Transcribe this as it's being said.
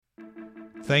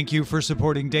Thank you for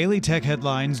supporting Daily Tech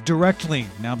Headlines directly.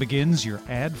 Now begins your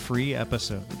ad-free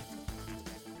episode.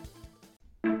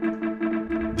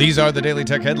 These are the Daily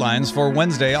Tech Headlines for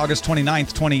Wednesday, August 29th,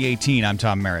 2018. I'm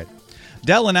Tom Merritt.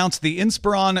 Dell announced the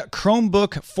Inspiron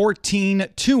Chromebook 14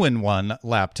 2-in-1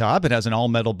 laptop. It has an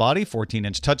all-metal body,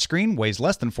 14-inch touchscreen, weighs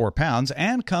less than 4 pounds,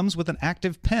 and comes with an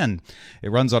active pen. It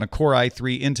runs on a Core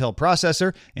i3 Intel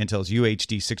processor, Intel's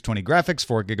UHD 620 graphics,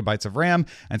 4 GB of RAM,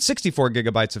 and 64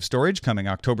 GB of storage, coming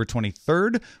October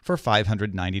 23rd for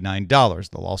 $599.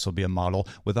 There'll also be a model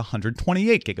with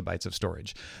 128 GB of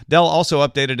storage. Dell also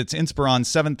updated its Inspiron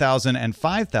 7000 and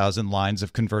 5000 lines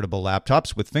of convertible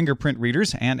laptops with fingerprint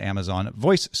readers and Amazon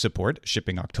voice support,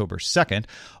 shipping October 2nd.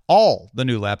 All the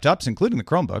new laptops, including the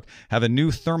Chromebook, have a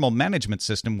new thermal management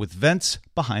system with vents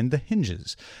behind the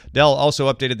hinges. Dell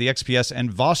also updated the XPS and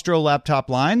Vostro laptop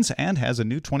lines and has a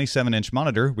new 27-inch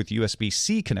monitor with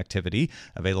USB-C connectivity,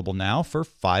 available now for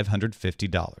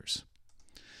 $550.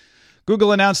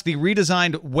 Google announced the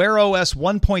redesigned Wear OS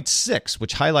 1.6,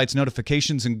 which highlights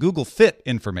notifications and Google Fit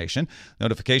information.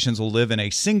 Notifications will live in a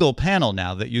single panel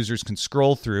now that users can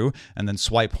scroll through and then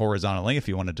swipe horizontally if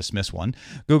you want to dismiss one.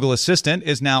 Google Assistant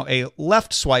is now a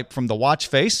left swipe from the watch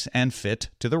face and Fit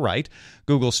to the right.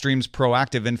 Google Stream's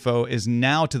proactive info is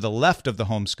now to the left of the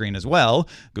home screen as well.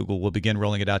 Google will begin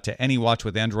rolling it out to any watch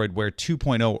with Android Wear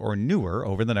 2.0 or newer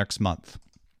over the next month.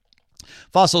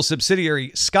 Fossil subsidiary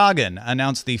Skagen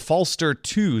announced the Falster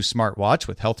 2 smartwatch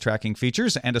with health tracking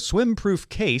features and a swim-proof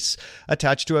case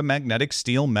attached to a magnetic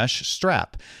steel mesh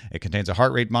strap. It contains a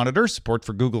heart rate monitor, support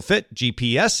for Google Fit,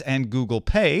 GPS, and Google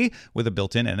Pay with a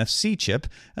built-in NFC chip,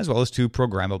 as well as 2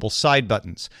 programmable side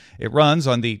buttons. It runs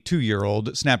on the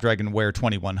 2-year-old Snapdragon Wear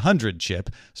 2100 chip,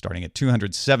 starting at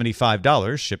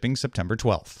 $275, shipping September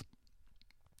 12th.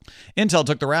 Intel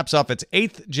took the wraps off its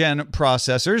 8th-gen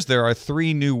processors. There are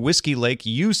 3 new Whiskey Lake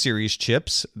U-series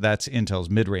chips, that's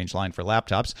Intel's mid-range line for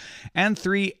laptops, and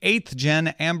 3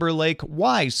 8th-gen Amber Lake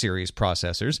Y-series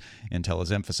processors. Intel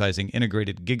is emphasizing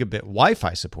integrated gigabit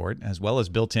Wi-Fi support, as well as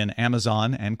built-in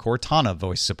Amazon and Cortana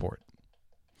voice support.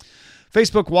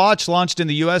 Facebook Watch launched in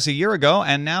the U.S. a year ago,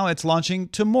 and now it's launching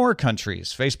to more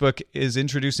countries. Facebook is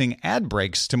introducing ad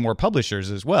breaks to more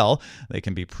publishers as well. They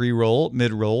can be pre-roll,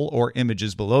 mid-roll, or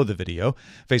images below the video.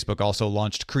 Facebook also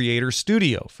launched Creator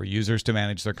Studio for users to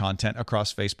manage their content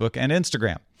across Facebook and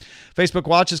Instagram. Facebook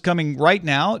Watch is coming right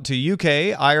now to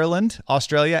UK, Ireland,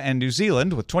 Australia, and New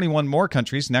Zealand, with 21 more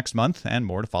countries next month and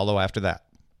more to follow after that.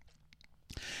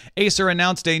 Acer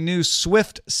announced a new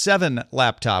Swift 7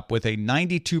 laptop with a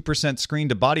 92%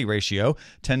 screen-to-body ratio,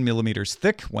 10 millimeters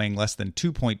thick, weighing less than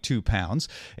 2.2 pounds.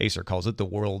 Acer calls it the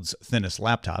world's thinnest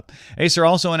laptop. Acer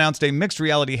also announced a mixed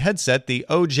reality headset, the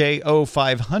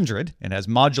OJO500. It has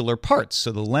modular parts,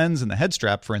 so the lens and the head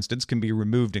strap, for instance, can be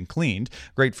removed and cleaned.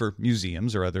 Great for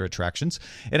museums or other attractions.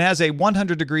 It has a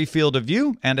 100-degree field of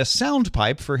view and a sound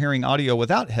pipe for hearing audio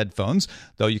without headphones,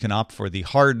 though you can opt for the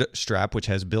hard strap, which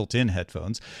has built-in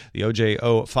headphones. The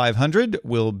OJO500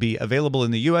 will be available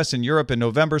in the US and Europe in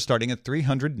November, starting at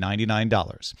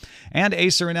 $399. And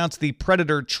Acer announced the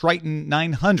Predator Triton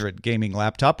 900 gaming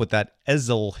laptop with that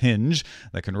ezel hinge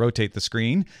that can rotate the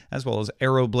screen, as well as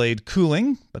AeroBlade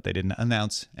cooling, but they didn't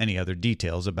announce any other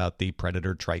details about the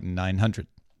Predator Triton 900.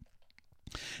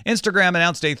 Instagram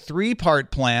announced a 3-part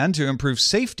plan to improve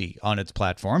safety on its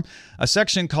platform. A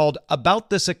section called About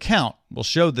This Account will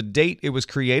show the date it was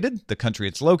created, the country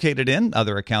it's located in,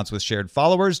 other accounts with shared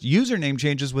followers, username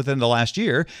changes within the last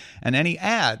year, and any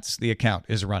ads the account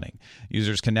is running.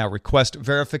 Users can now request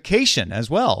verification as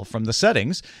well from the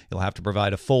settings. You'll have to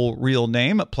provide a full real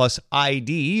name plus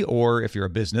ID, or if you're a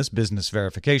business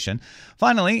verification.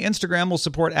 Finally, Instagram will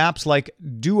support apps like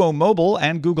Duo Mobile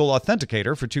and Google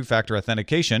Authenticator for 2-factor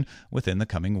authentication within the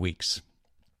coming weeks.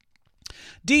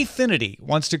 Dfinity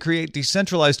wants to create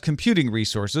decentralized computing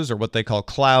resources, or what they call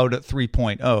Cloud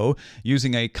 3.0,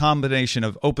 using a combination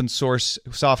of open source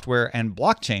software and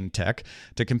blockchain tech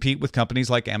to compete with companies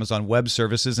like Amazon Web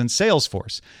Services and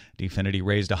Salesforce. Dfinity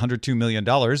raised $102 million,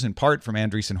 in part from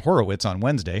Andreessen Horowitz on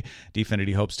Wednesday.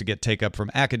 Dfinity hopes to get take-up from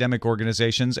academic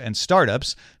organizations and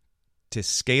startups to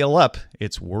scale up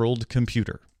its world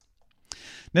computer.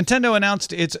 Nintendo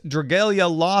announced its Dragalia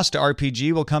Lost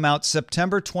RPG will come out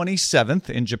September 27th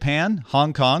in Japan,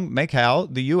 Hong Kong,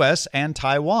 Macau, the US, and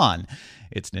Taiwan.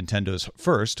 It's Nintendo's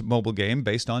first mobile game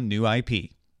based on new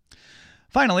IP.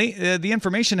 Finally, the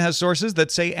information has sources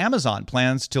that say Amazon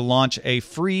plans to launch a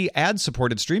free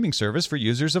ad-supported streaming service for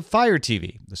users of Fire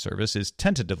TV. The service is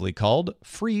tentatively called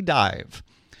Free Dive.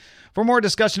 For more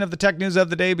discussion of the tech news of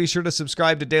the day, be sure to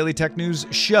subscribe to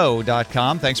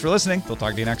dailytechnewsshow.com. Thanks for listening. We'll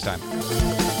talk to you next time.